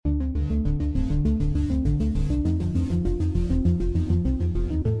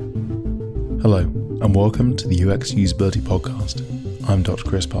Hello, and welcome to the UX Usability Podcast. I'm Dr.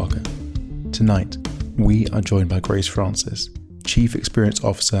 Chris Parker. Tonight, we are joined by Grace Francis, Chief Experience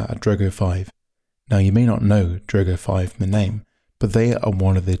Officer at Droga5. Now, you may not know Droga5 from the name, but they are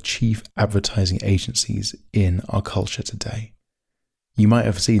one of the chief advertising agencies in our culture today. You might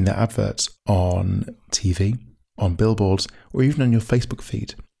have seen their adverts on TV, on billboards, or even on your Facebook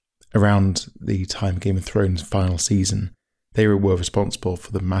feed. Around the time Game of Thrones final season, they were responsible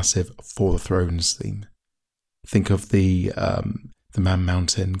for the massive For the Thrones theme. Think of the Man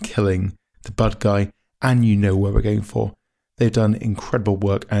Mountain killing the Bud guy, and you know where we're going for. They've done incredible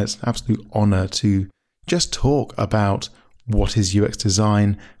work, and it's an absolute honour to just talk about what is UX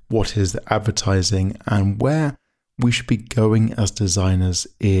design, what is the advertising, and where we should be going as designers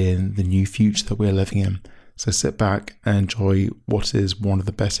in the new future that we're living in. So sit back and enjoy what is one of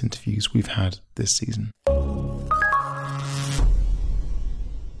the best interviews we've had this season.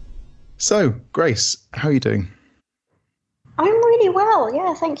 So, Grace, how are you doing? I'm really well,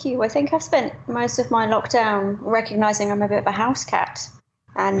 yeah, thank you. I think I've spent most of my lockdown recognising I'm a bit of a house cat,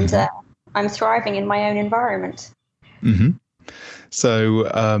 and I'm thriving in my own environment. Mm-hmm.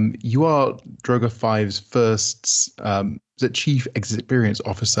 So you are Droga5's first Chief Experience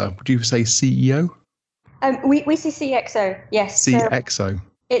Officer. Would you say CEO? We say CXO, yes. CXO. So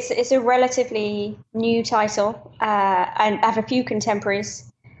it's a relatively new title. I have a few contemporaries,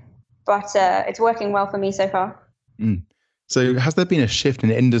 but it's working well for me so far. Mm. So has there been a shift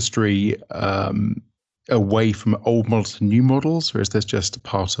in industry away from old models to new models, or is this just a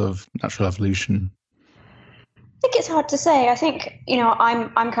part of natural evolution? I think it's hard to say. I think,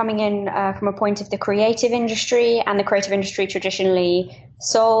 I'm coming in from a point of the creative industry, and the creative industry traditionally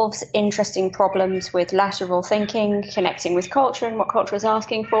solves interesting problems with lateral thinking, connecting with culture and what culture is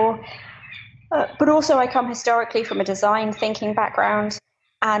asking for. But also I come historically from a design thinking background,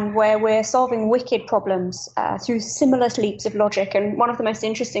 and where we're solving wicked problems through similar leaps of logic. And one of the most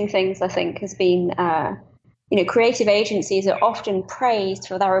interesting things, I think, has been creative agencies are often praised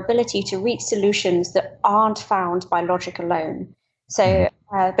for their ability to reach solutions that aren't found by logic alone. So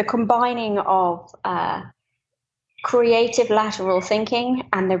the combining of creative lateral thinking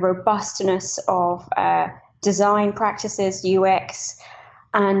and the robustness of design practices, UX,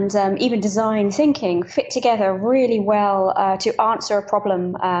 and even design thinking fit together really well to answer a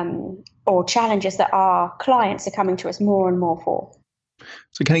problem or challenges that our clients are coming to us more and more for.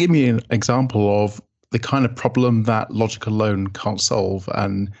 So can you give me an example of the kind of problem that logic alone can't solve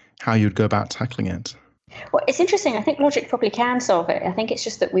and how you'd go about tackling it? Well, it's interesting. I think logic probably can solve it. I think it's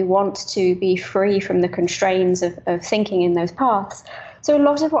just that we want to be free from the constraints of thinking in those paths. So a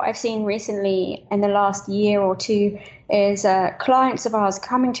lot of what I've seen recently in the last year or two is clients of ours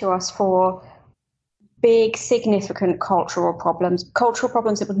coming to us for big, significant cultural problems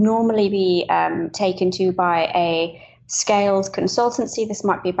that would normally be taken to by a scaled consultancy. This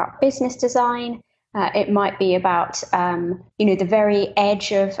might be about business design. It might be about, the very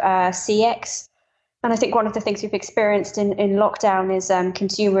edge of CX. And I think one of the things we've experienced in lockdown is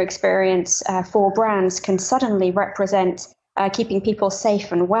consumer experience for brands can suddenly represent keeping people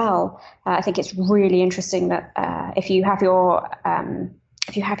safe and well. I think it's really interesting that if you have your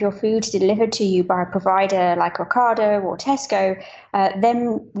food delivered to you by a provider like Ocado or Tesco,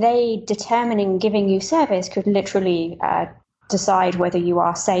 then they determining giving you service could literally decide whether you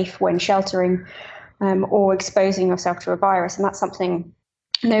are safe when sheltering or exposing yourself to a virus. And that's something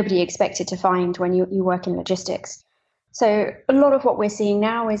nobody expected to find when you work in logistics. So a lot of what we're seeing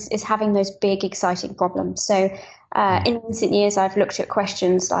now is having those big, exciting problems. So in recent years, I've looked at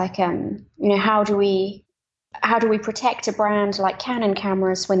questions like, how do we protect a brand like Canon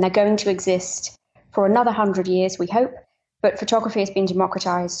cameras when they're going to exist for another 100 years, we hope, but photography has been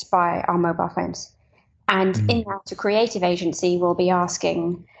democratized by our mobile phones. And in that, a creative agency will be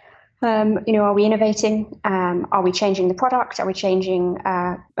asking, are we innovating? Are we changing the product? Are we changing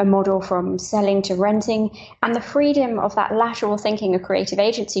a model from selling to renting? And the freedom of that lateral thinking a creative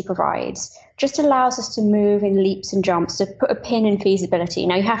agency provides just allows us to move in leaps and jumps, to put a pin in feasibility.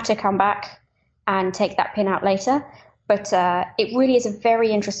 Now, you have to come back and take that pin out later, but it really is a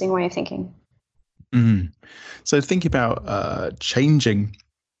very interesting way of thinking. Mm-hmm. So thinking about changing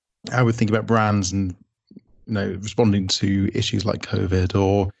how we think about brands and responding to issues like COVID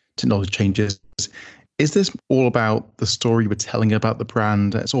or technology changes, is this all about the story we're telling about the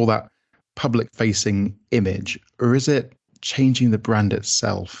brand? It's all that public-facing image, or is it changing the brand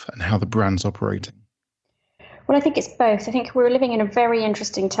itself and how the brand's operating? Well, I think it's both. I think we're living in a very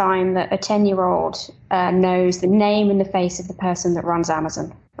interesting time that a 10-year-old knows the name and the face of the person that runs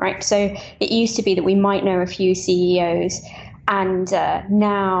Amazon, right? So it used to be that we might know a few CEOs, and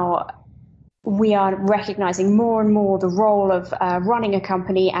now we are recognizing more and more the role of running a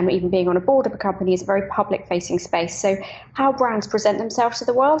company and even being on a board of a company is a very public-facing space. So how brands present themselves to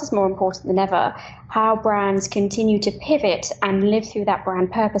the world is more important than ever. How brands continue to pivot and live through that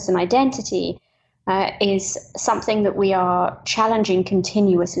brand purpose and identity is something that we are challenging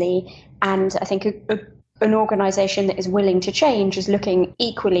continuously. And I think an organization that is willing to change is looking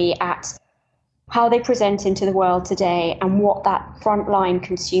equally at how they present into the world today and what that frontline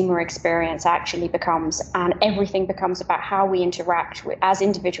consumer experience actually becomes. And everything becomes about how we interact as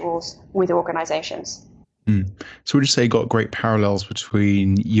individuals with organizations. So would you say you got great parallels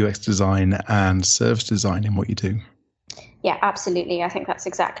between UX design and service design in what you do? Yeah, absolutely. I think that's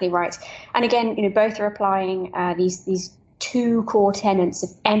exactly right. And again, both are applying these two core tenets of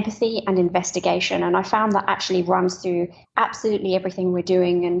empathy and investigation. And I found that actually runs through absolutely everything we're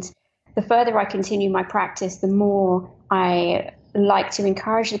doing. And the further I continue my practice, the more I like to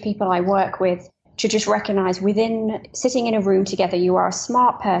encourage the people I work with to just recognize within sitting in a room together, you are a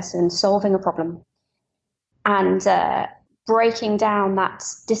smart person solving a problem. And breaking down that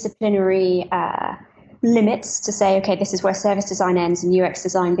disciplinary limits to say, okay, this is where service design ends and UX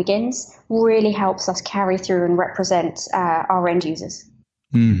design begins, really helps us carry through and represent our end users.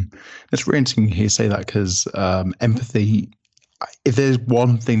 It's really interesting to hear you say that, because empathy, if there's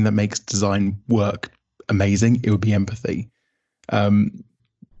one thing that makes design work amazing, it would be empathy.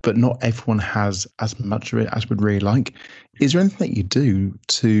 But not everyone has as much of it as would really like. Is there anything that you do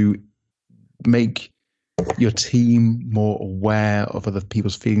to make your team more aware of other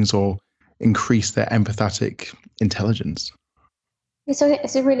people's feelings or increase their empathetic intelligence? So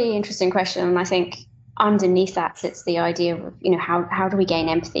it's a really interesting question. And I think underneath that sits the idea of, how do we gain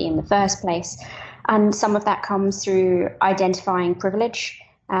empathy in the first place? And some of that comes through identifying privilege.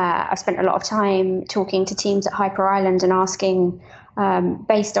 I've spent a lot of time talking to teams at Hyper Island and asking,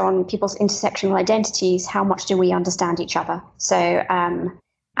 based on people's intersectional identities, how much do we understand each other? So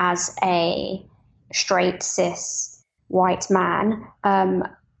as a straight, cis, white man,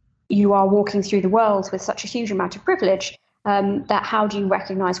 you are walking through the world with such a huge amount of privilege that how do you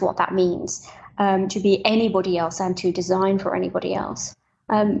recognize what that means to be anybody else and to design for anybody else?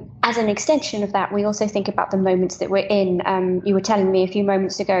 As an extension of that, we also think about the moments that we're in. You were telling me a few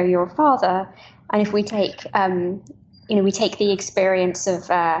moments ago you're a father, and if we take, we take the experience of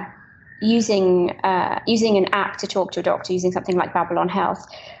using an app to talk to a doctor, using something like Babylon Health,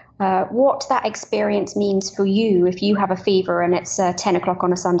 what that experience means for you if you have a fever and it's 10 o'clock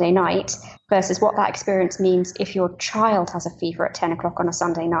on a Sunday night versus what that experience means if your child has a fever at 10 o'clock on a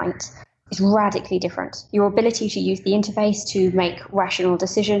Sunday night is radically different. Your ability to use the interface to make rational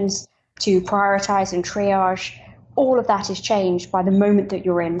decisions, to prioritize and triage, all of that is changed by the moment that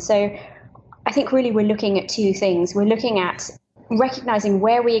you're in. So I think really we're looking at two things. We're looking at recognizing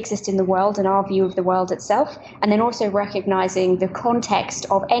where we exist in the world and our view of the world itself, and then also recognizing the context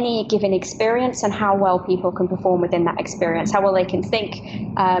of any given experience and how well people can perform within that experience, how well they can think,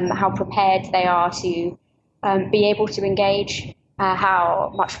 how prepared they are to be able to engage,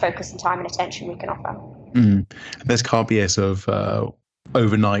 how much focus and time and attention we can offer. This can't be a sort of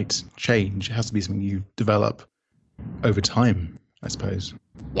overnight change. It has to be something you develop over time, I suppose.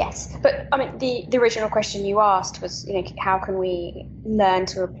 Yes, but I mean, the original question you asked was, how can we learn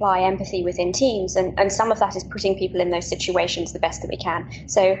to apply empathy within teams? And some of that is putting people in those situations the best that we can.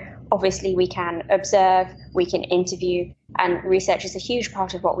 So obviously we can observe, we can interview, and research is a huge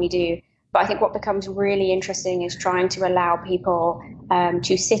part of what we do. But I think what becomes really interesting is trying to allow people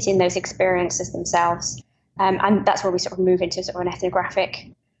to sit in those experiences themselves. And that's where we sort of move into sort of an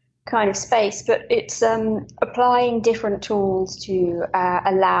ethnographic kind of space. But it's applying different tools to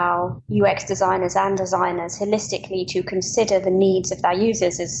allow UX designers and designers holistically to consider the needs of their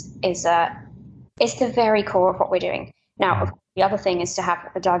users is the very core of what we're doing. Now, the other thing is to have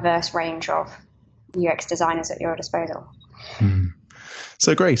a diverse range of UX designers at your disposal.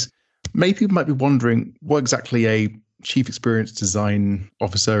 So, Grace, many people might be wondering what exactly a Chief Experience Design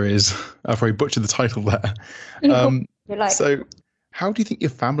Officer is. I've probably butchered the title there. So how do you think your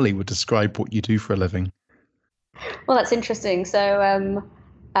family would describe what you do for a living? Well, that's interesting. So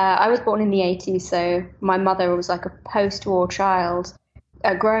I was born in the 80s, so my mother was like a post-war child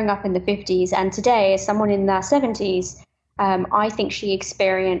growing up in the 50s. And today, as someone in their 70s, I think she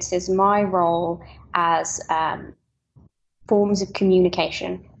experiences my role as forms of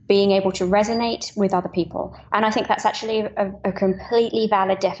communication, being able to resonate with other people. And I think that's actually a completely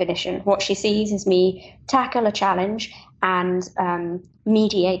valid definition. What she sees is me tackle a challenge and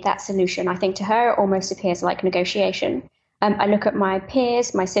mediate that solution. I think to her it almost appears like negotiation. I look at my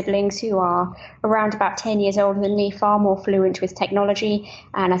peers, my siblings who are around about 10 years older than me, far more fluent with technology.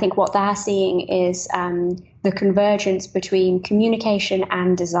 And I think what they're seeing is the convergence between communication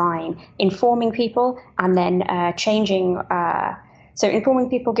and design, informing people and then changing. So informing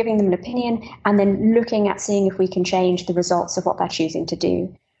people, giving them an opinion, and then looking at seeing if we can change the results of what they're choosing to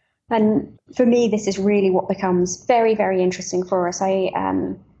do. And for me, this is really what becomes very, very interesting for us. I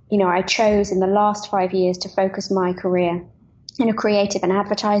chose in the last 5 years to focus my career in a creative and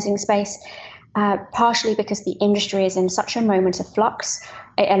advertising space, partially because the industry is in such a moment of flux.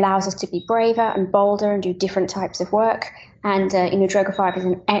 It allows us to be braver and bolder and do different types of work. And, Droga5 is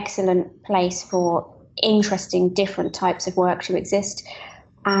an excellent place for interesting, different types of work to exist.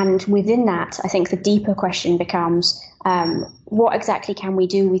 And within that, I think the deeper question becomes, what exactly can we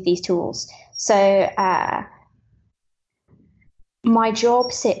do with these tools? So my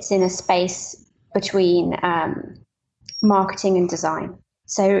job sits in a space between marketing and design.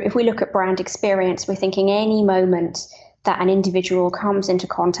 So if we look at brand experience, we're thinking any moment that an individual comes into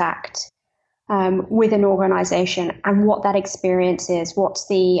contact with an organization and what that experience is, what's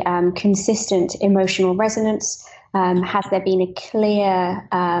the consistent emotional resonance, has there been a clear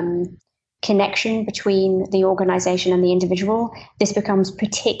connection between the organization and the individual? This becomes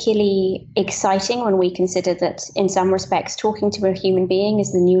particularly exciting when we consider that in some respects talking to a human being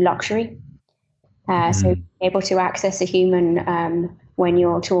is the new luxury. So able to access a human when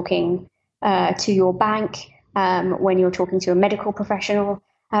you're talking to your bank, when you're talking to a medical professional,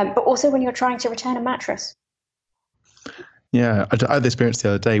 but also when you're trying to return a mattress. Yeah, I had the experience the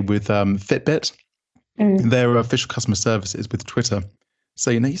other day with Fitbit. Their official customer services with Twitter. So,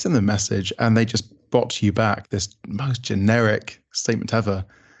 you send them a message and they just bot you back this most generic statement ever.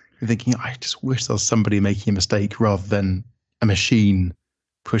 You're thinking, I just wish there was somebody making a mistake rather than a machine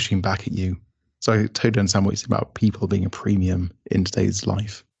pushing back at you. So I totally understand what you say about people being a premium in today's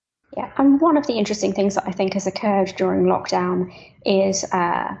life. Yeah, and one of the interesting things that I think has occurred during lockdown is,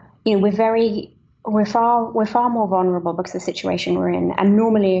 we're far more vulnerable because of the situation we're in. And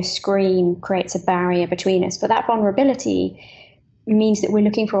normally a screen creates a barrier between us, but that vulnerability means that we're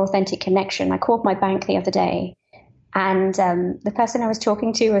looking for authentic connection. I called my bank the other day, and the person I was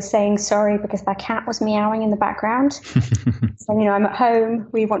talking to was saying sorry because their cat was meowing in the background. So, I'm at home.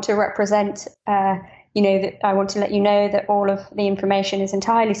 We want to represent, that I want to let you know that all of the information is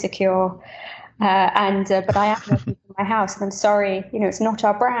entirely secure. But I am working from my house, and I'm sorry, it's not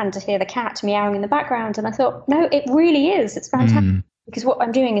our brand to hear the cat meowing in the background. And I thought, no, it really is. It's fantastic because what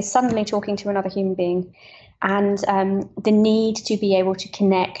I'm doing is suddenly talking to another human being, and the need to be able to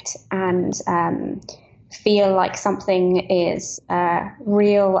connect and feel like something is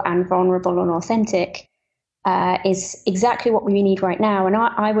real and vulnerable and authentic is exactly what we need right now. And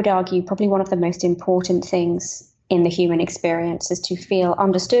I would argue probably one of the most important things in the human experience is to feel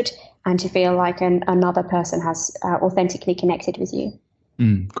understood and to feel like another person has authentically connected with you.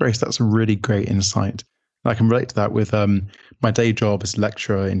 Grace, that's a really great insight. I can relate to that with my day job as a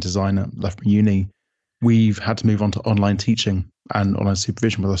lecturer in design at Loughborough Uni. We've had to move on to online teaching and online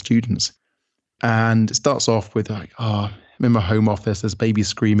supervision with our students. And it starts off with I'm in my home office, there's babies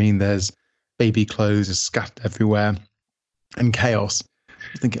screaming, there's baby clothes is scattered everywhere and chaos.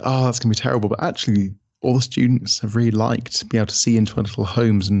 I'm thinking, that's going to be terrible. But actually, all the students have really liked to be able to see into our little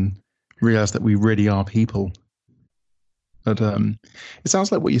homes and realize that we really are people. But it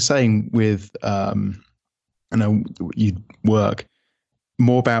sounds like what you're saying with, you work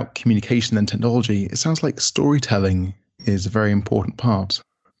more about communication than technology. It sounds like storytelling is a very important part.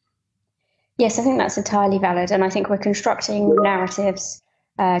 Yes, I think that's entirely valid. And I think we're constructing narratives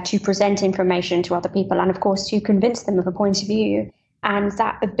to present information to other people and, of course, to convince them of a point of view. And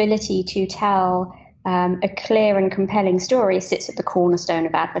that ability to tell a clear and compelling story sits at the cornerstone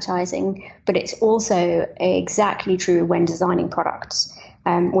of advertising. But it's also exactly true when designing products.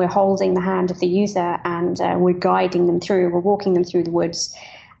 We're holding the hand of the user and we're guiding them through, we're walking them through the woods.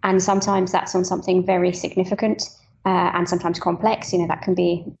 And sometimes that's on something very significant and sometimes complex. That can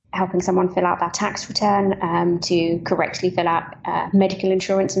be helping someone fill out their tax return to correctly fill out medical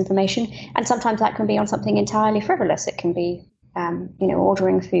insurance information. And sometimes that can be on something entirely frivolous. It can be,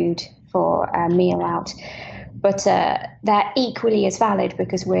 ordering food for a meal out. But they're equally as valid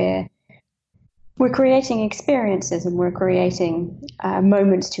because we're creating experiences and we're creating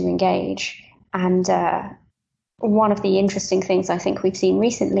moments to engage. And one of the interesting things I think we've seen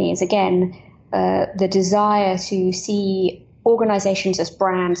recently is, again, the desire to see organizations as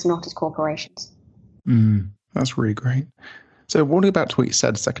brands, not as corporations. That's really great. So what about what you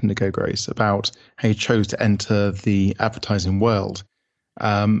said a second ago, Grace, about how you chose to enter the advertising world?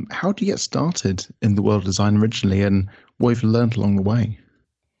 How did you get started in the world of design originally? And what you've learned along the way.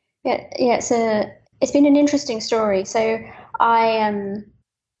 Yeah. It's been an interesting story. So I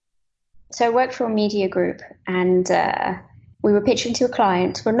worked for a media group, and we were pitching to a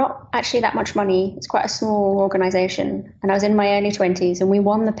client. We're not actually that much money. It's quite a small organization, and I was in my early 20s, and we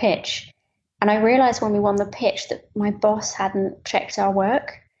won the pitch. And I realized when we won the pitch that my boss hadn't checked our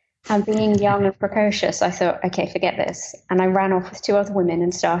work. And being young and precocious, I thought, okay, forget this. And I ran off with two other women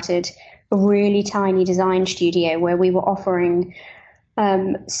and started a really tiny design studio where we were offering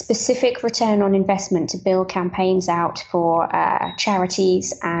specific return on investment to build campaigns out for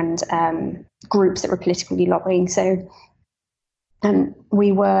charities and groups that were politically lobbying. So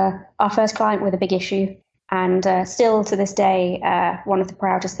we were our first client with a big issue. And still to this day, one of the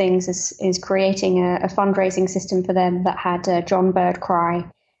proudest things is creating a fundraising system for them that had John Bird cry.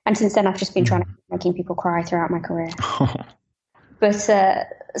 And since then, I've just been trying to making people cry throughout my career. But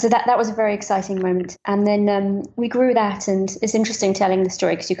so that was a very exciting moment. And then we grew that, and it's interesting telling the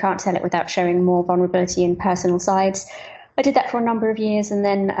story because you can't tell it without showing more vulnerability and personal sides. I did that for a number of years, and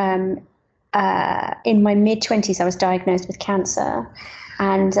then in my mid-20s, I was diagnosed with cancer.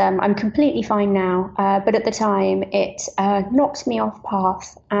 And I'm completely fine now. But at the time, it knocked me off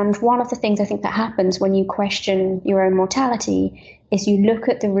path. And one of the things I think that happens when you question your own mortality is you look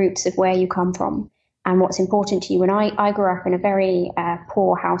at the roots of where you come from and what's important to you. And I grew up in a very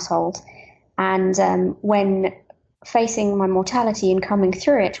poor household. And when facing my mortality and coming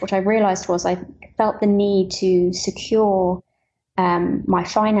through it, what I realized was I felt the need to secure my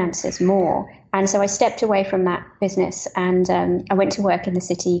finances more. And so I stepped away from that business, and I went to work in the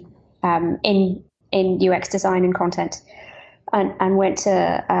city in UX design and content, and went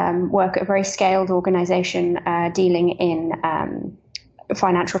to work at a very scaled organization dealing in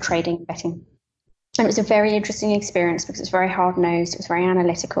financial trading and betting. And it was a very interesting experience because it was very hard-nosed, it was very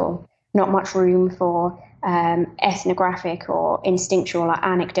analytical, not much room for ethnographic or instinctual or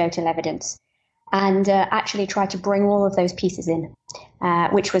anecdotal evidence, and actually tried to bring all of those pieces in,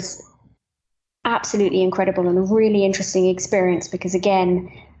 which was absolutely incredible and a really interesting experience because, again,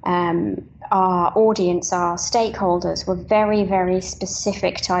 our audience, our stakeholders were very, very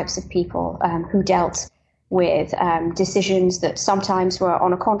specific types of people who dealt with decisions that sometimes were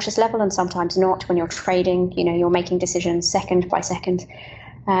on a conscious level and sometimes not. When you're trading, you're making decisions second by second.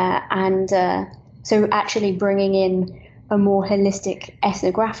 So actually bringing in a more holistic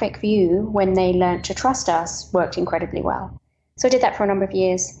ethnographic view when they learned to trust us worked incredibly well. So I did that for a number of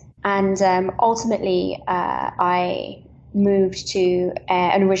years. And ultimately, I moved to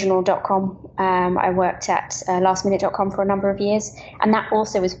an original.com. I worked at lastminute.com for a number of years. And that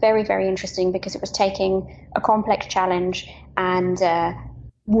also was very, very interesting because it was taking a complex challenge and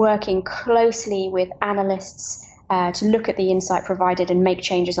working closely with analysts to look at the insight provided and make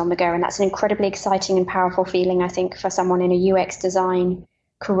changes on the go. And that's an incredibly exciting and powerful feeling, I think, for someone in a UX design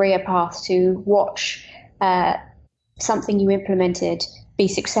career path to watch something you implemented be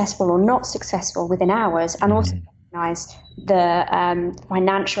successful or not successful within hours, and also recognize the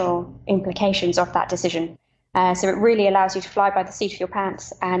financial implications of that decision. So it really allows you to fly by the seat of your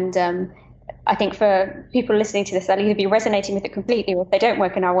pants. And I think for people listening to this, they'll either be resonating with it completely, or if they don't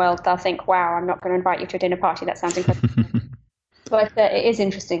work in our world, they'll think, wow, I'm not going to invite you to a dinner party. That sounds incredible. But it is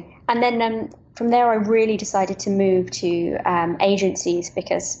interesting. And then from there, I really decided to move to agencies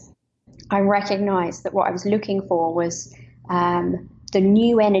because I recognized that what I was looking for was the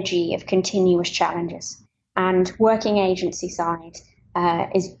new energy of continuous challenges. And working agency side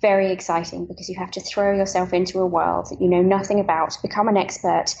is very exciting because you have to throw yourself into a world that you know nothing about, become an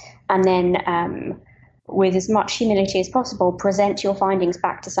expert, and then with as much humility as possible, present your findings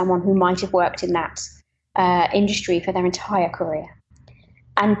back to someone who might have worked in that industry for their entire career.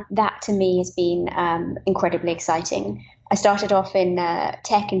 And that to me has been incredibly exciting. I started off in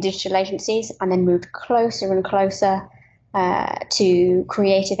tech and digital agencies and then moved closer and closer to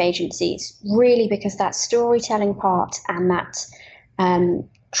creative agencies, really because that storytelling part and that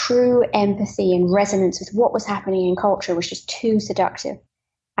true empathy and resonance with what was happening in culture was just too seductive.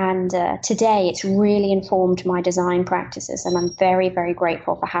 And today it's really informed my design practices, and I'm very, very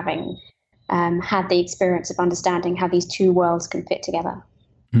grateful for having had the experience of understanding how these two worlds can fit together.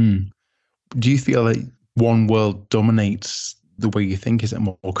 Do you feel that one world dominates the way you think? Is it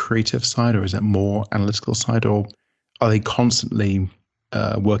more creative side, or is it more analytical side, or are they constantly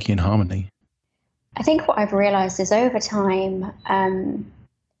working in harmony? I think what I've realized is over time,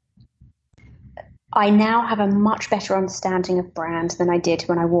 I now have a much better understanding of brand than I did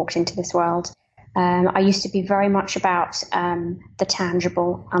when I walked into this world. I used to be very much about the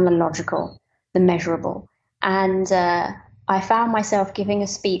tangible and the logical, the measurable. And I found myself giving a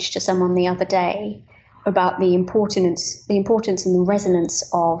speech to someone the other day, about the importance and the resonance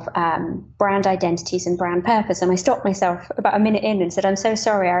of brand identities and brand purpose. And I stopped myself about a minute in and said, I'm so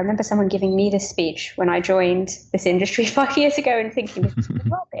sorry. I remember someone giving me this speech when I joined this industry 5 years ago and thinking, this is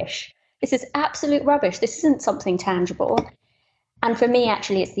rubbish. This is absolute rubbish. This isn't something tangible. And for me,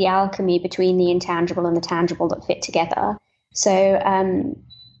 actually, it's the alchemy between the intangible and the tangible that fit together. So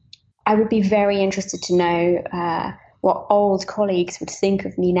I would be very interested to know what old colleagues would think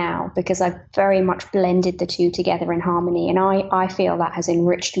of me now, because I've very much blended the two together in harmony. And I feel that has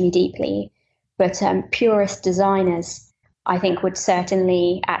enriched me deeply. But purist designers, I think, would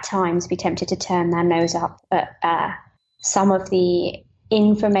certainly at times be tempted to turn their nose up at some of the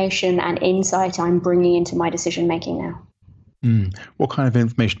information and insight I'm bringing into my decision making now. What kind of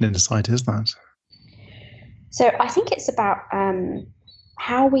information and insight is that? So I think it's about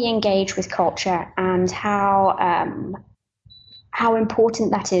how we engage with culture and how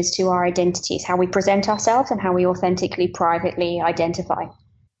important that is to our identities, how we present ourselves and how we authentically, privately identify,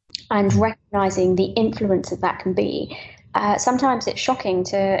 and recognizing the influence that can be. Sometimes it's shocking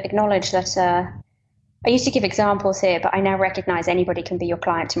to acknowledge that I used to give examples here, but I now recognize anybody can be your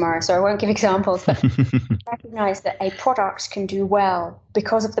client tomorrow, so I won't give examples. But recognize that a product can do well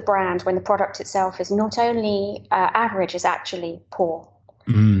because of the brand when the product itself is not only average, is actually poor.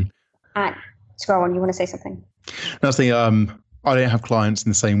 And go on, you want to say something? That's the I don't have clients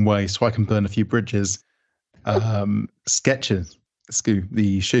in the same way, so I can burn a few bridges. Skechers,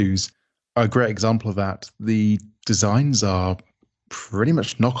 the shoes, are a great example of that. The designs are pretty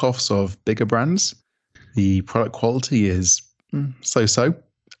much knockoffs of bigger brands. The product quality is so-so.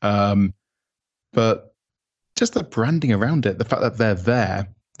 But just the branding around it, the fact that they're there,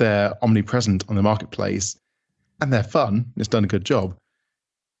 they're omnipresent on the marketplace, and they're fun, it's done a good job,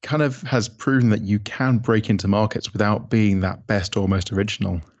 kind of has proven that you can break into markets without being that best or most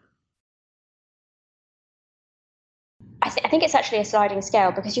original. I think it's actually a sliding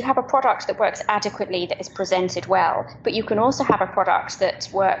scale, because you have a product that works adequately, that is presented well, but you can also have a product that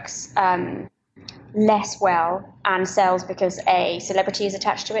works less well and sells because a celebrity is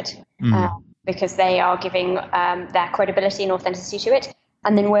attached to it, because they are giving their credibility and authenticity to it.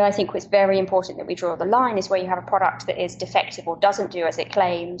 And then where I think it's very important that we draw the line is where you have a product that is defective or doesn't do as it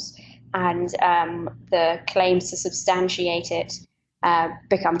claims, and the claims to substantiate it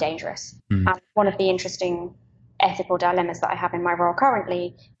become dangerous. And one of the interesting ethical dilemmas that I have in my role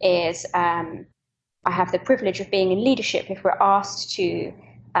currently is I have the privilege of being in leadership. If we're asked to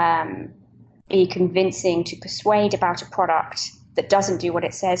be convincing, to persuade about a product that doesn't do what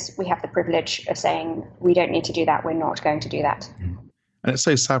it says, we have the privilege of saying, we don't need to do that, we're not going to do that. And it's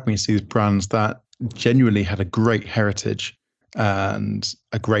so sad when you see these brands that genuinely had a great heritage and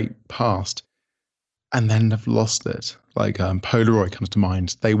a great past and then have lost it. Like Polaroid comes to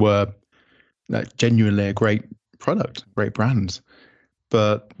mind. They were genuinely a great product, great brand.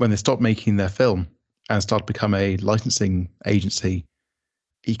 But when they stopped making their film and started to become a licensing agency,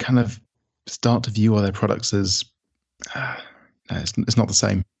 you kind of start to view all their products as it's not the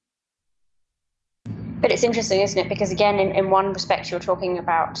same. But it's interesting, isn't it? Because again, in one respect, you're talking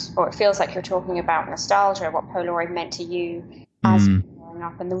about, or it feels like you're talking about nostalgia, what Polaroid meant to you as growing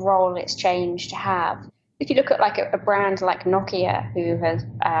up and the role it's changed to have. If you look at like a brand like Nokia, who has,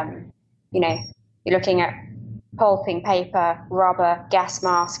 you're looking at pulping paper, rubber, gas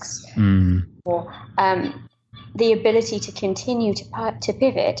masks, or the ability to continue to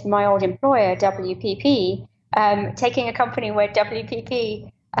pivot. My old employer, WPP, taking a company where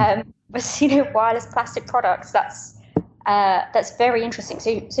WPP was, wireless plastic products. That's very interesting.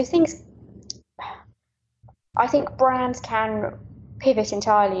 So things, I think brands can pivot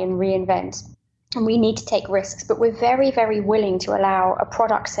entirely and reinvent, and we need to take risks. But we're very, very willing to allow a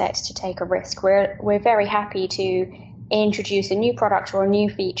product set to take a risk. We're very happy to introduce a new product or a new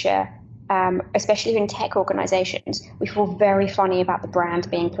feature. Especially in tech organizations, we feel very funny about the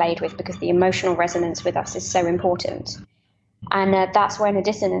brand being played with because the emotional resonance with us is so important. And that's when a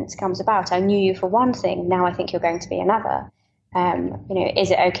dissonance comes about. I knew you for one thing, now I think you're going to be another.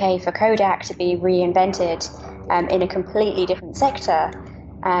 Is it okay for Kodak to be reinvented in a completely different sector?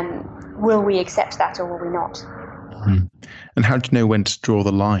 Will we accept that or will we not? And how do you know when to draw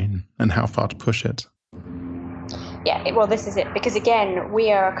the line and how far to push it? Yeah, well, this is it. Because again,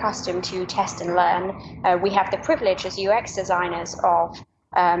 we are accustomed to test and learn. We have the privilege as UX designers of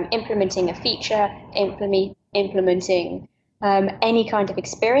implementing a feature, implementing any kind of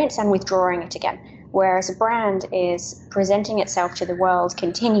experience and withdrawing it again. Whereas a brand is presenting itself to the world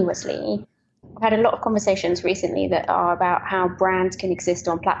continuously. I've had a lot of conversations recently that are about how brands can exist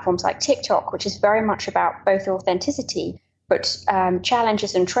on platforms like TikTok, which is very much about both authenticity, but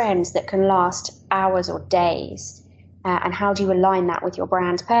challenges and trends that can last hours or days. And how do you align that with your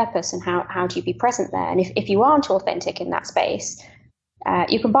brand purpose, and how do you be present there? And if you aren't authentic in that space,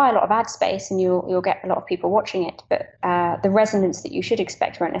 you can buy a lot of ad space and you'll get a lot of people watching it, but the resonance that you should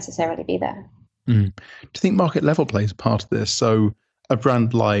expect won't necessarily be there. Do you think market level plays a part of this? So a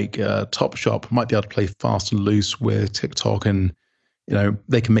brand like Topshop might be able to play fast and loose with TikTok, and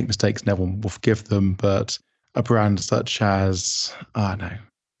they can make mistakes and everyone will forgive them. But a brand such as, I don't know,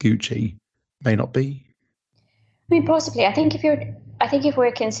 Gucci may not be. I mean, possibly. I think if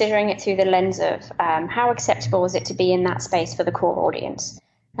we're considering it through the lens of how acceptable is it to be in that space for the core audience.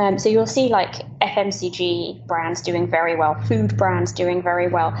 So you'll see like FMCG brands doing very well, food brands doing very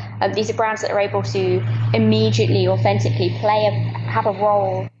well. These are brands that are able to immediately, authentically have a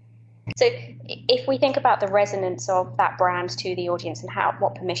role. So if we think about the resonance of that brand to the audience and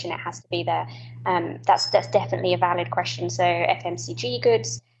what permission it has to be there, that's definitely a valid question. So FMCG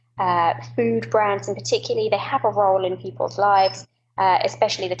goods, food brands in particular, they have a role in people's lives,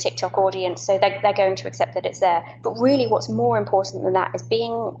 especially the TikTok audience. So they're going to accept that it's there. But really what's more important than that is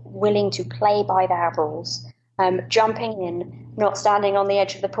being willing to play by their rules. Jumping in, not standing on the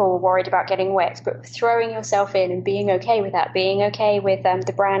edge of the pool worried about getting wet, but throwing yourself in and being okay with that, being okay with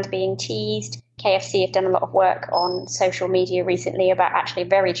the brand being teased. KFC have done a lot of work on social media recently about actually a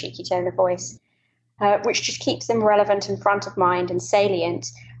very cheeky tone of voice, which just keeps them relevant and front of mind and salient,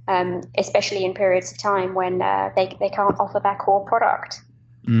 especially in periods of time when they can't offer their core product.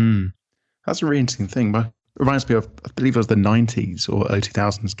 That's a really interesting thing. But it reminds me of, I believe it was the 90s or early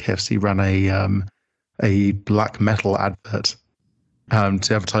 2000s, KFC ran a black metal advert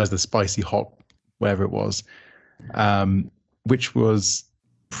to advertise the spicy hot, wherever it was, which was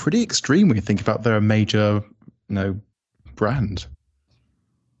pretty extreme when you think about they're a major, brand.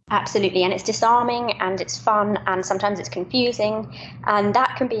 Absolutely, and it's disarming and it's fun and sometimes it's confusing, and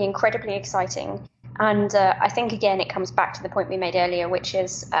that can be incredibly exciting. And I think, again, it comes back to the point we made earlier, which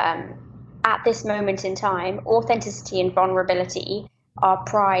is at this moment in time, authenticity and vulnerability are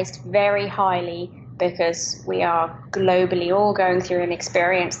prized very highly because we are globally all going through an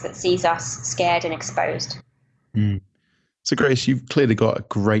experience that sees us scared and exposed. So Grace, you've clearly got a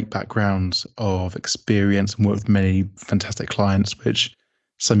great background of experience and worked with many fantastic clients, which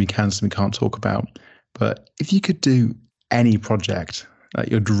some you can, some you can't talk about. But if you could do any project,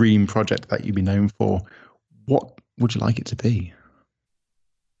 your dream project that you'd be known for, what would you like it to be?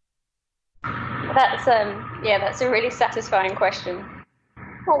 That's a really satisfying question.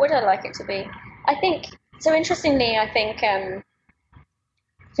 What would I like it to be? I think, so interestingly,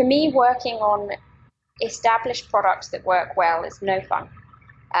 for me, working on established products that work well is no fun.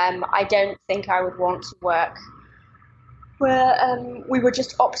 I don't think I would want to work where we were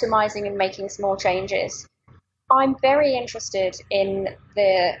just optimizing and making small changes. I'm very interested in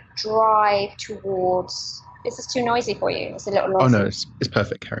the drive towards, is this too noisy for you? It's a little noisy. Oh no, it's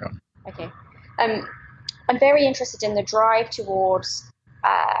perfect, carry on. Okay. I'm very interested in the drive towards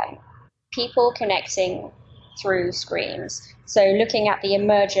people connecting through screens. So looking at the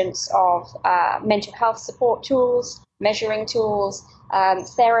emergence of mental health support tools, measuring tools,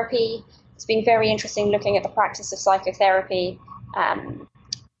 therapy. It's been very interesting looking at the practice of psychotherapy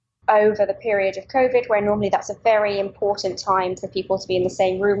over the period of COVID, where normally that's a very important time for people to be in the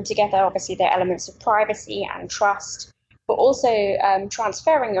same room together. Obviously, there are elements of privacy and trust, but also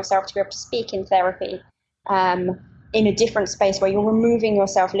transferring yourself to be able to speak in therapy in a different space where you're removing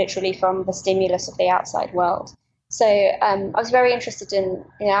yourself literally from the stimulus of the outside world. So I was very interested in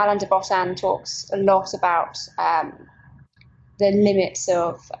Alain de Botton talks a lot about the limits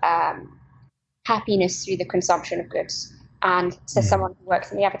of happiness through the consumption of goods. And says someone who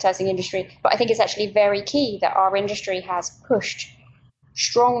works in the advertising industry. But I think it's actually very key that our industry has pushed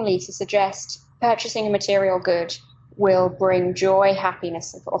strongly to suggest purchasing a material good will bring joy,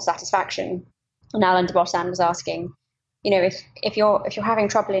 happiness, or satisfaction. And Alain de Botton was asking, if you're having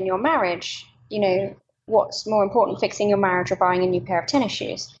trouble in your marriage, what's more important, fixing your marriage or buying a new pair of tennis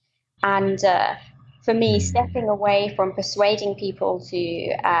shoes? And for me, stepping away from persuading people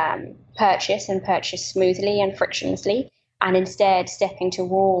to purchase smoothly and frictionlessly, and instead stepping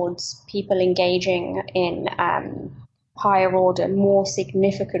towards people engaging in higher order, more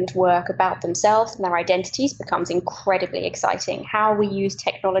significant work about themselves and their identities becomes incredibly exciting. How we use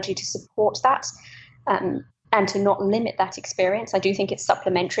technology to support that and to not limit that experience. I do think it's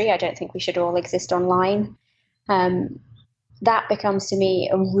supplementary. I don't think we should all exist online. That becomes to me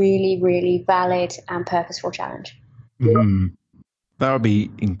a really, really valid and purposeful challenge. That would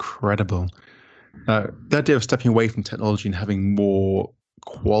be incredible. The idea of stepping away from technology and having more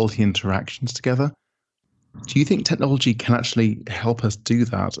quality interactions together, Do you think technology can actually help us do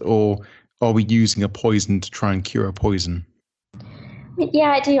that, or are we using a poison to try and cure a poison?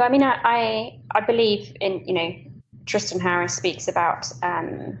 Yeah, I do. I mean, I believe in, Tristan Harris speaks about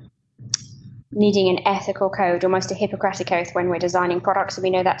needing an ethical code, almost a Hippocratic oath when we're designing products. And we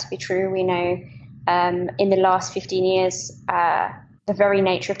know that to be true. We know in the last 15 years, the very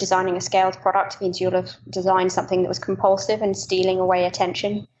nature of designing a scaled product means you'll have designed something that was compulsive and stealing away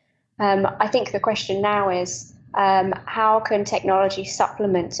attention. I think the question now is, how can technology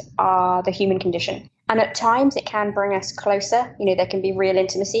supplement the human condition? And at times it can bring us closer. There can be real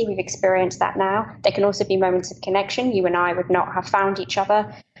intimacy. We've experienced that now. There can also be moments of connection. You and I would not have found each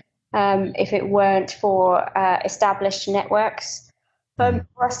other if it weren't for established networks. For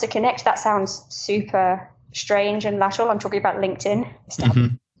us to connect, that sounds super strange and lateral. I'm talking about LinkedIn,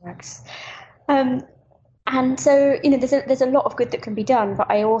 established networks. And so, there's a lot of good that can be done, but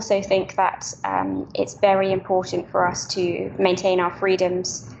I also think that it's very important for us to maintain our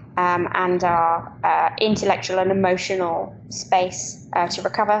freedoms and our intellectual and emotional space to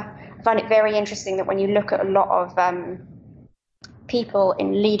recover. I find it very interesting that when you look at a lot of people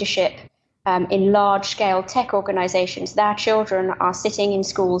in leadership in large-scale tech organizations, their children are sitting in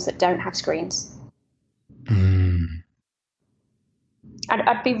schools that don't have screens.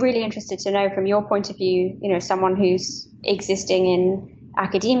 I'd be really interested to know from your point of view, someone who's existing in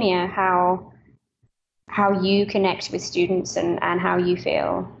academia, how you connect with students and how you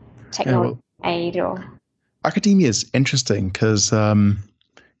feel technology aid or. Academia is interesting because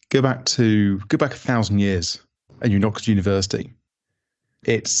go back 1,000 years and you're in Oxford University.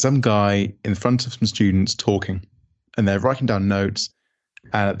 It's some guy in front of some students talking, and they're writing down notes,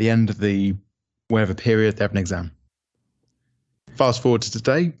 and at the end of the whatever period, they have an exam. Fast forward to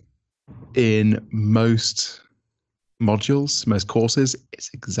today, in most modules, most courses,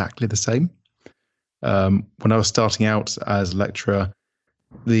 it's exactly the same. When I was starting out as a lecturer,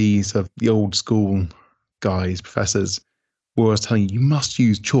 the old school guys, professors, were always telling you must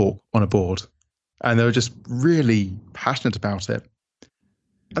use chalk on a board, and they were just really passionate about it.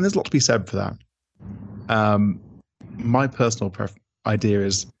 And there's a lot to be said for that. My personal idea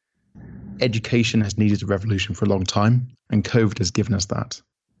is education has needed a revolution for a long time, and COVID has given us that.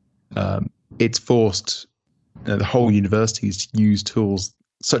 It's forced the whole universities to use tools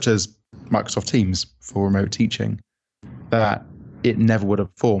such as Microsoft Teams for remote teaching that it never would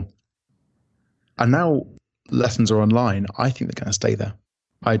have before. And now lessons are online. I think they're going to stay there.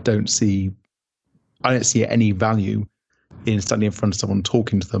 I don't see any value in standing in front of someone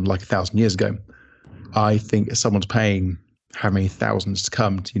talking to them like 1,000 years ago. I think if someone's paying how many thousands to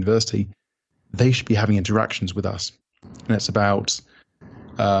come to university, they should be having interactions with us. And it's about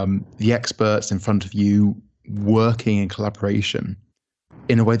the experts in front of you working in collaboration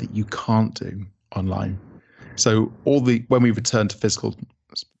in a way that you can't do online. So when we return to physical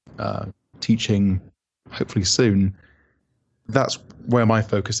teaching, hopefully soon, that's where my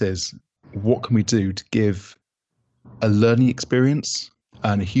focus is. What can we do to give a learning experience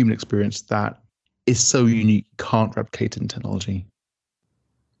and a human experience that is so unique, can't replicate it in technology?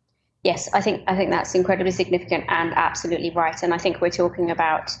 Yes, I think that's incredibly significant and absolutely right. And I think we're talking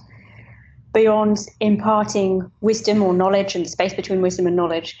about beyond imparting wisdom or knowledge, and the space between wisdom and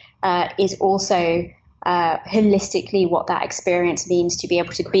knowledge is also holistically what that experience means, to be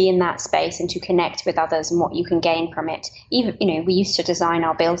able to be in that space and to connect with others and what you can gain from it. Even, we used to design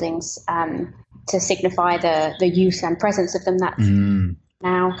our buildings to signify the use and presence of them. That's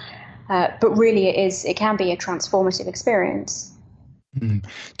now, but really it can be a transformative experience. Do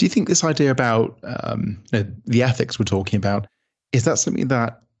you think this idea about the ethics we're talking about, is that something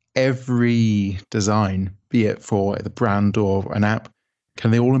that every design, be it for the brand or an app,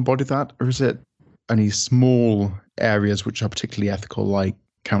 can they all embody that? Or is it only small areas which are particularly ethical, like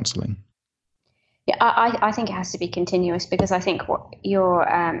counselling? Yeah, I think it has to be continuous, because I think what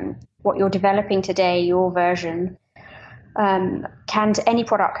you're developing today, your version, any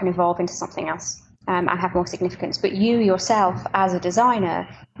product can evolve into something else and have more significance. But you yourself, as a designer,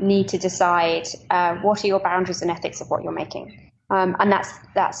 need to decide what are your boundaries and ethics of what you're making, and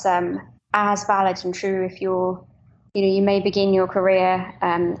that's as valid and true if you may begin your career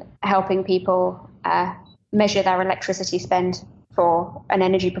helping people measure their electricity spend for an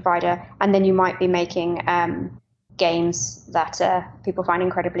energy provider, and then you might be making games that people find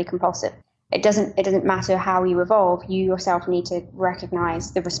incredibly compulsive. It doesn't matter how you evolve. You yourself need to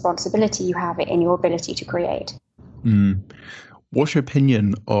recognize the responsibility you have in your ability to create. What's your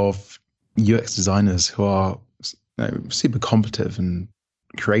opinion of UX designers who are super competent and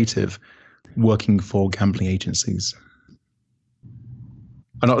creative working for gambling agencies?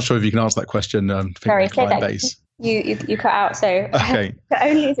 I'm not sure if you can answer that question. Sorry, say client that. base. You cut out. So Okay. not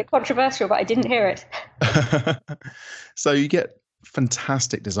only is it controversial, but I didn't hear it. So you get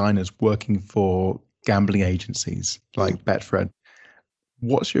fantastic designers working for gambling agencies like Betfred.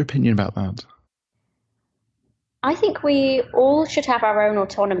 What's your opinion about that? I think we all should have our own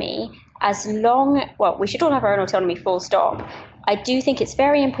autonomy we should all have our own autonomy, full stop. I do think it's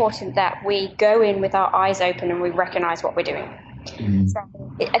very important that we go in with our eyes open and we recognize what we're doing. So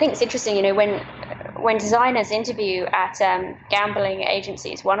I think it's interesting, when designers interview at gambling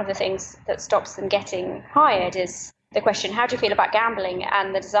agencies, one of the things that stops them getting hired is the question, how do you feel about gambling?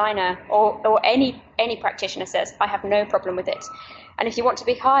 And the designer or any practitioner says, I have no problem with it. And if you want to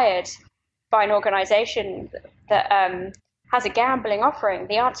be hired by an organization that has a gambling offering,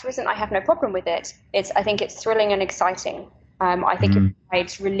 the answer isn't I have no problem with it. I think it's thrilling and exciting. I think it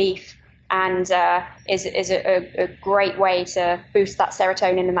provides relief and is a great way to boost that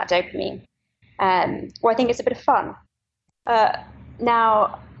serotonin and that dopamine. I think it's a bit of fun.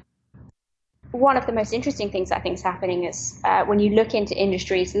 Now, one of the most interesting things I think is happening is when you look into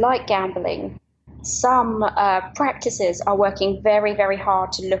industries like gambling, some practices are working very, very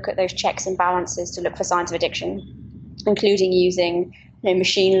hard to look at those checks and balances to look for signs of addiction, including using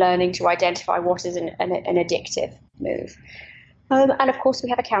machine learning to identify what is an addictive move. And of course, we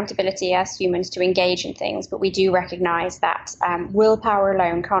have accountability as humans to engage in things, but we do recognize that willpower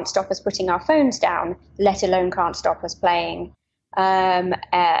alone can't stop us putting our phones down, let alone can't stop us playing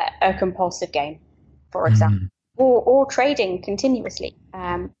a compulsive game, for example, or trading continuously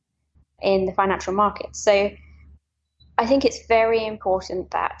in the financial markets. So I think it's very important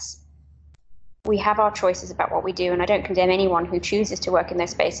that we have our choices about what we do, and I don't condemn anyone who chooses to work in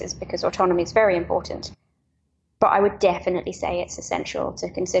those spaces because autonomy is very important. But I would definitely say it's essential to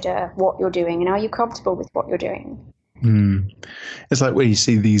consider what you're doing and are you comfortable with what you're doing. It's like when you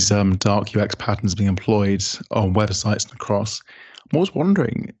see these dark UX patterns being employed on websites and across. I was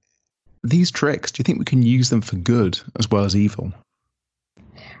wondering, these tricks, do you think we can use them for good as well as evil?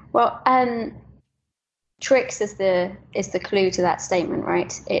 Well, tricks is the clue to that statement,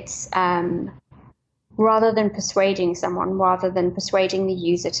 right? It's rather than persuading someone, rather than persuading the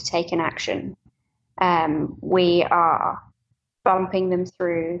user to take an action, we are bumping them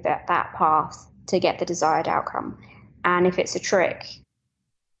through that path to get the desired outcome. And if it's a trick,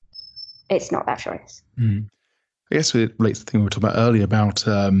 it's not that choice. I guess it relates to the thing we were talking about earlier about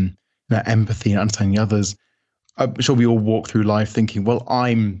empathy and understanding others. I'm sure we all walk through life thinking, well,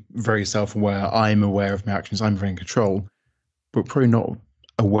 I'm very self-aware, I'm aware of my actions, I'm very in control, but probably not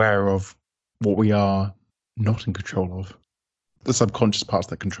aware of what we are not in control of, the subconscious parts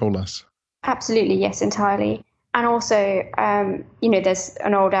that control us. Absolutely, yes, entirely. And also, there's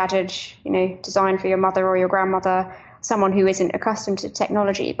an old adage, design for your mother or your grandmother, someone who isn't accustomed to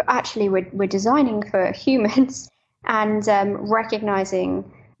technology, but actually we're designing for humans and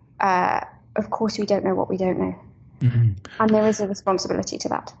recognizing, of course, we don't know what we don't know. And there is a responsibility to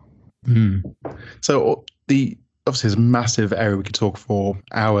that. So obviously there's a massive area we could talk for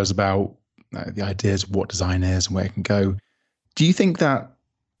hours about the ideas of what design is and where it can go. Do you think that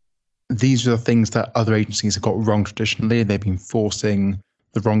these are the things that other agencies have got wrong traditionally? They've been forcing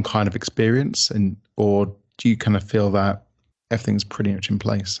the wrong kind of experience, or do you kind of feel that everything's pretty much in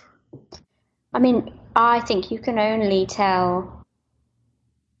place? I mean, I think you can only tell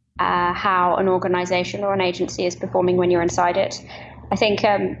how an organization or an agency is performing when you're inside it. I think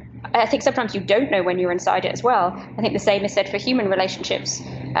sometimes you don't know when you're inside it as well. I think the same is said for human relationships.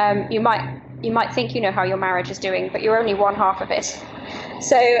 You might think you know how your marriage is doing, but you're only one half of it.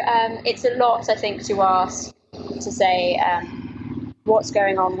 So it's a lot, I think, to ask to say what's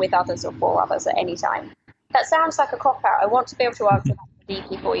going on with others or for others at any time. That sounds like a cop-out. I want to be able to answer that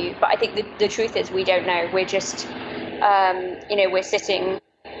deeply for you, but I think the truth is we don't know. We're just, we're sitting.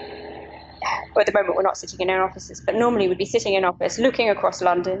 Well, at the moment, we're not sitting in our offices, but normally we'd be sitting in an office, looking across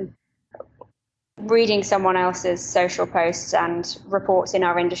London, reading someone else's social posts and reports in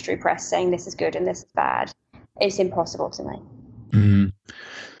our industry press saying this is good and this is bad. It's impossible to know.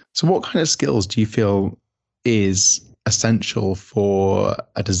 So what kind of skills do you feel is essential for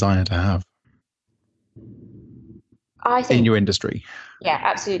a designer to have in your industry? Yeah,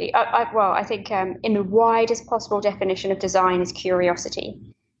 absolutely. I think in the widest possible definition of design is curiosity.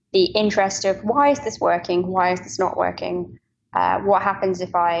 The interest of why is this working? Why is this not working? What happens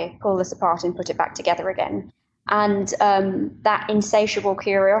if I pull this apart and put it back together again? And that insatiable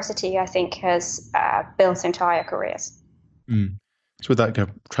curiosity, I think, has built entire careers. So would that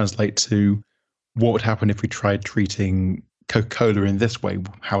translate to what would happen if we tried treating Coca-Cola in this way?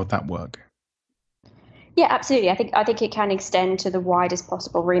 How would that work? Yeah, absolutely. I think it can extend to the widest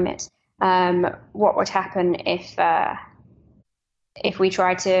possible remit. What would happen if we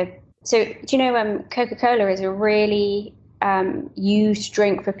try to? So, do you know, Coca-Cola is a really used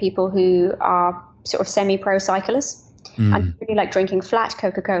drink for people who are sort of semi-pro cyclists. And Mm. really like drinking flat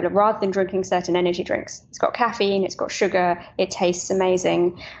Coca-Cola rather than drinking certain energy drinks. It's got caffeine, it's got sugar, it tastes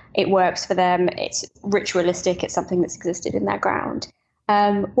amazing, it works for them, it's ritualistic, it's something that's existed in their ground.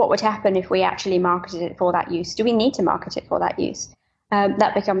 What would happen if we actually marketed it for that use? Do we need to market it for that use?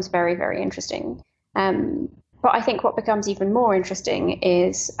 That becomes very, very interesting. But I think what becomes even more interesting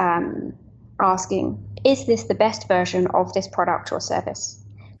is asking, is this the best version of this product or service?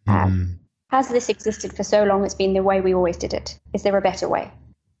 Mm. Has this existed for so long it's been the way we always did it? Is there a better way?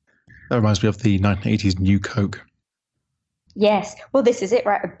 That reminds me of the 1980s New Coke. Yes. Well, this is it,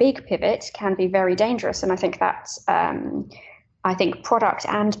 right? A big pivot can be very dangerous. And I think I think product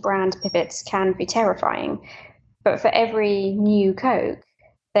and brand pivots can be terrifying. But for every new Coke,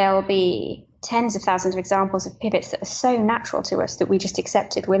 there'll be tens of thousands of examples of pivots that are so natural to us that we just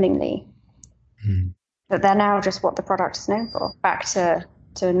accept it willingly. Mm. That they're now just what the product is known for. Back to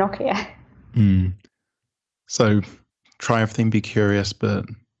Nokia. Mm. So try everything, be curious, but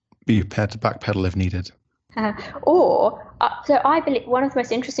be prepared to backpedal if needed. So I believe one of the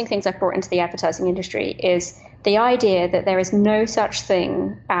most interesting things I've brought into the advertising industry is the idea that there is no such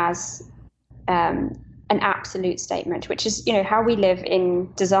thing as an absolute statement, which is, how we live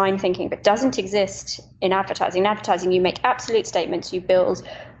in design thinking, but doesn't exist in advertising. In advertising, you make absolute statements, you build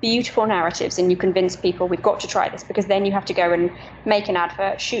beautiful narratives, and you convince people we've got to try this, because then you have to go and make an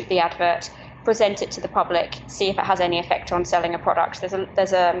advert, shoot the advert, present it to the public, see if it has any effect on selling a product.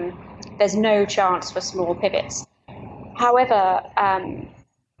 There's no chance for small pivots. However,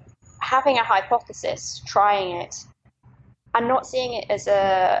 having a hypothesis, trying it, and not seeing it as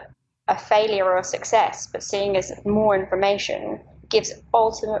a failure or a success, but seeing it as more information, gives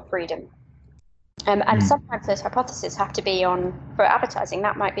ultimate freedom. And sometimes those hypotheses have to be for advertising,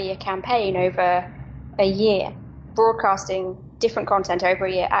 that might be a campaign over a year, broadcasting different content over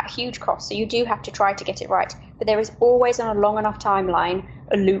a year at huge cost. So you do have to try to get it right. But there is always, on a long enough timeline,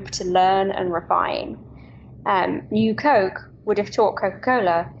 a loop to learn and refine. New Coke would have taught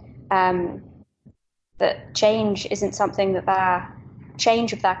Coca-Cola that change isn't something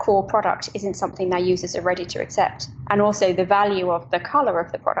change of their core product isn't something their users are ready to accept. And also the value of the color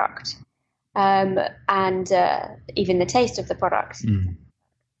of the product and even the taste of the product. Mm.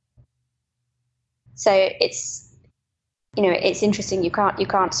 So it's interesting. You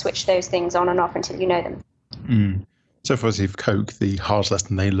can't switch those things on and off until you know them. Mm. So for Coke, the hardest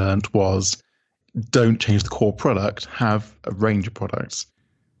lesson they learned was don't change the core product, have a range of products.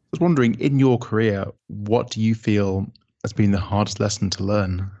 I was wondering, in your career, what do you feel has been the hardest lesson to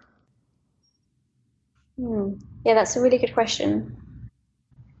learn? Yeah, that's a really good question.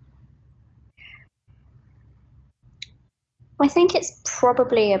 I think it's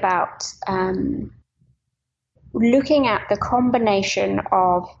probably about looking at the combination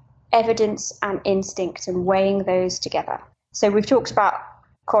of evidence and instinct and weighing those together. So we've talked about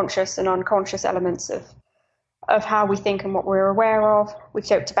conscious and unconscious elements of how we think and what we're aware of. We've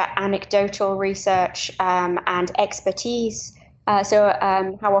talked about anecdotal research and expertise. So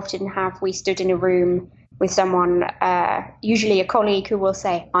how often have we stood in a room with someone, usually a colleague, who will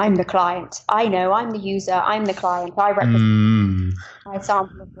say, I'm the client, I know, I'm the user, I'm the client, I represent my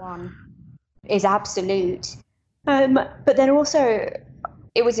sample of one is absolute. But then also,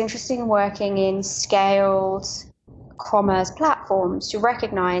 it was interesting working in scaled commerce platforms to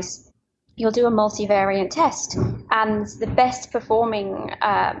recognize you'll do a multivariant test, and the best performing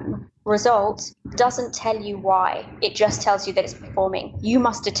result doesn't tell you why. It just tells you that it's performing. You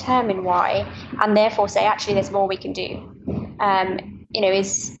must determine why, and therefore say, actually, there's more we can do.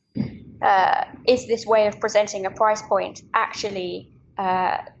 Is this way of presenting a price point actually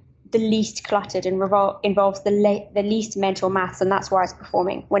the least cluttered and involves the least mental maths, and that's why it's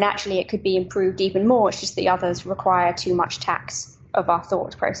performing, when actually it could be improved even more. It's just the others require too much tax of our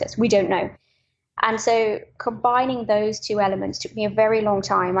thought process. We don't know. And so combining those two elements took me a very long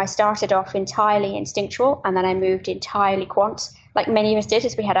time. I started off entirely instinctual, and then I moved entirely quant, like many of us did,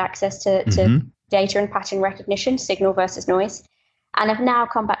 as we had access to data and pattern recognition, signal versus noise. And I've now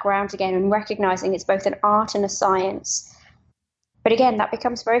come back around again and recognizing it's both an art and a science. But again, that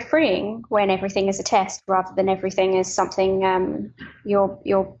becomes very freeing when everything is a test rather than everything is something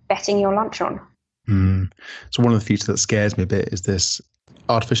you're betting your lunch on. So one of the features that scares me a bit is this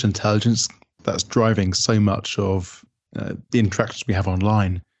artificial intelligence that's driving so much of the interactions we have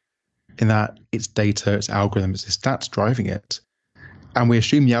online, in that it's data, it's algorithms, it's stats driving it. And we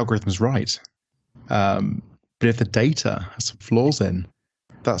assume the algorithm is right. But if the data has some flaws in,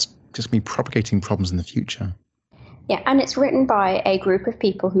 that's just me propagating problems in the future. Yeah, and it's written by a group of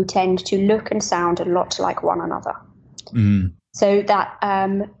people who tend to look and sound a lot like one another. So that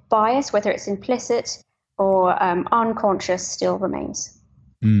bias, whether it's implicit or unconscious, still remains.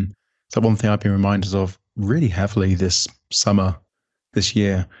 So one thing I've been reminded of really heavily this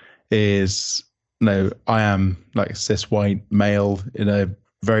year is, I am like a cis white male in a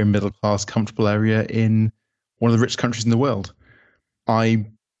very middle class, comfortable area in one of the richest countries in the world. I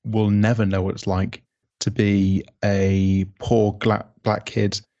will never know what it's like to be a poor black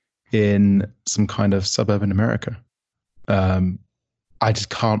kid in some kind of suburban America. I just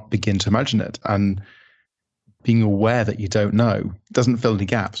can't begin to imagine it. And being aware that you don't know doesn't fill any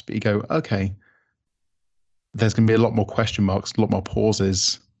gaps, but you go, okay, there's going to be a lot more question marks, a lot more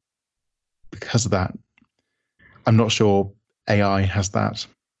pauses because of that. I'm not sure AI has that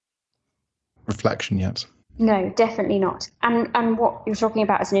reflection yet. No, definitely not. And what you're talking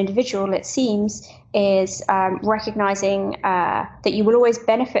about as an individual, it seems, is recognizing that you will always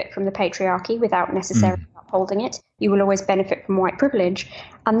benefit from the patriarchy without necessarily upholding it. You will always benefit from white privilege.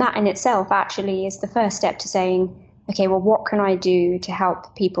 And that in itself actually is the first step to saying, okay, well, what can I do to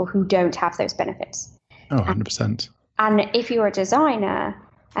help people who don't have those benefits? Oh, 100%. And if you're a designer,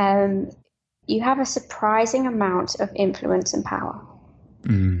 you have a surprising amount of influence and power.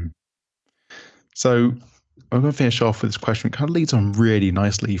 So I'm going to finish off with this question. It kind of leads on really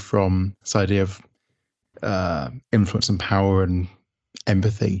nicely from this idea of influence and power and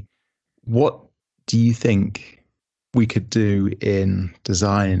empathy. What do you think we could do in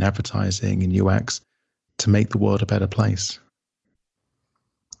design and advertising and UX to make the world a better place?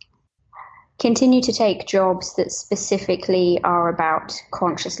 Continue to take jobs that specifically are about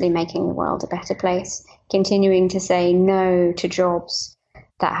consciously making the world a better place. Continuing to say no to jobs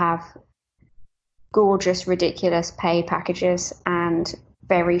that have gorgeous, ridiculous pay packages and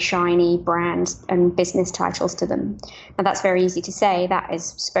very shiny brands and business titles to them. Now, that's very easy to say. That is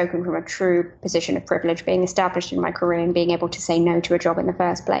spoken from a true position of privilege, being established in my career and being able to say no to a job in the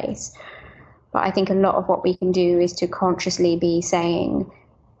first place. But I think a lot of what we can do is to consciously be saying,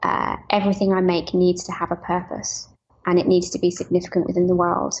 everything I make needs to have a purpose and it needs to be significant within the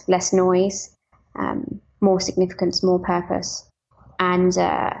world. Less noise, more significance, more purpose. And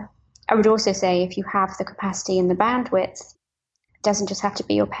I would also say if you have the capacity and the bandwidth, it doesn't just have to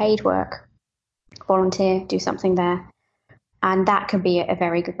be your paid work. Volunteer, do something there. And that can be a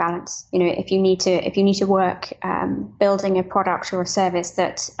very good balance. If you need to work building a product or a service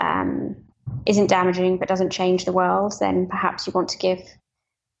that isn't damaging but doesn't change the world, then perhaps you want to give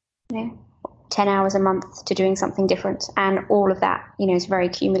 10 hours a month to doing something different. And all of that, is very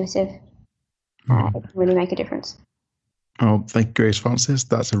cumulative. It can really make a difference. Oh, thank you, Grace Francis.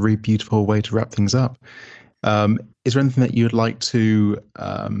 That's a really beautiful way to wrap things up. Is there anything that you'd like to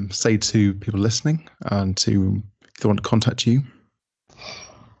say to people listening and if they want to contact you?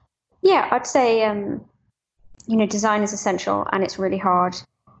 Yeah, I'd say, design is essential and it's really hard.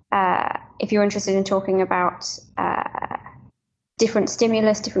 If you're interested in talking about different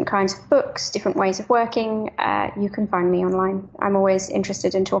stimulus, different kinds of books, different ways of working, you can find me online. I'm always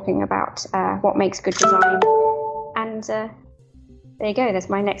interested in talking about what makes good design. And there you go, there's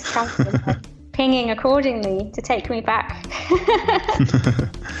my next challenge. Pinging accordingly to take me back.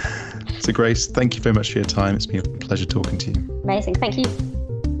 So Grace, thank you very much for your time. It's been a pleasure talking to you. Amazing, thank you.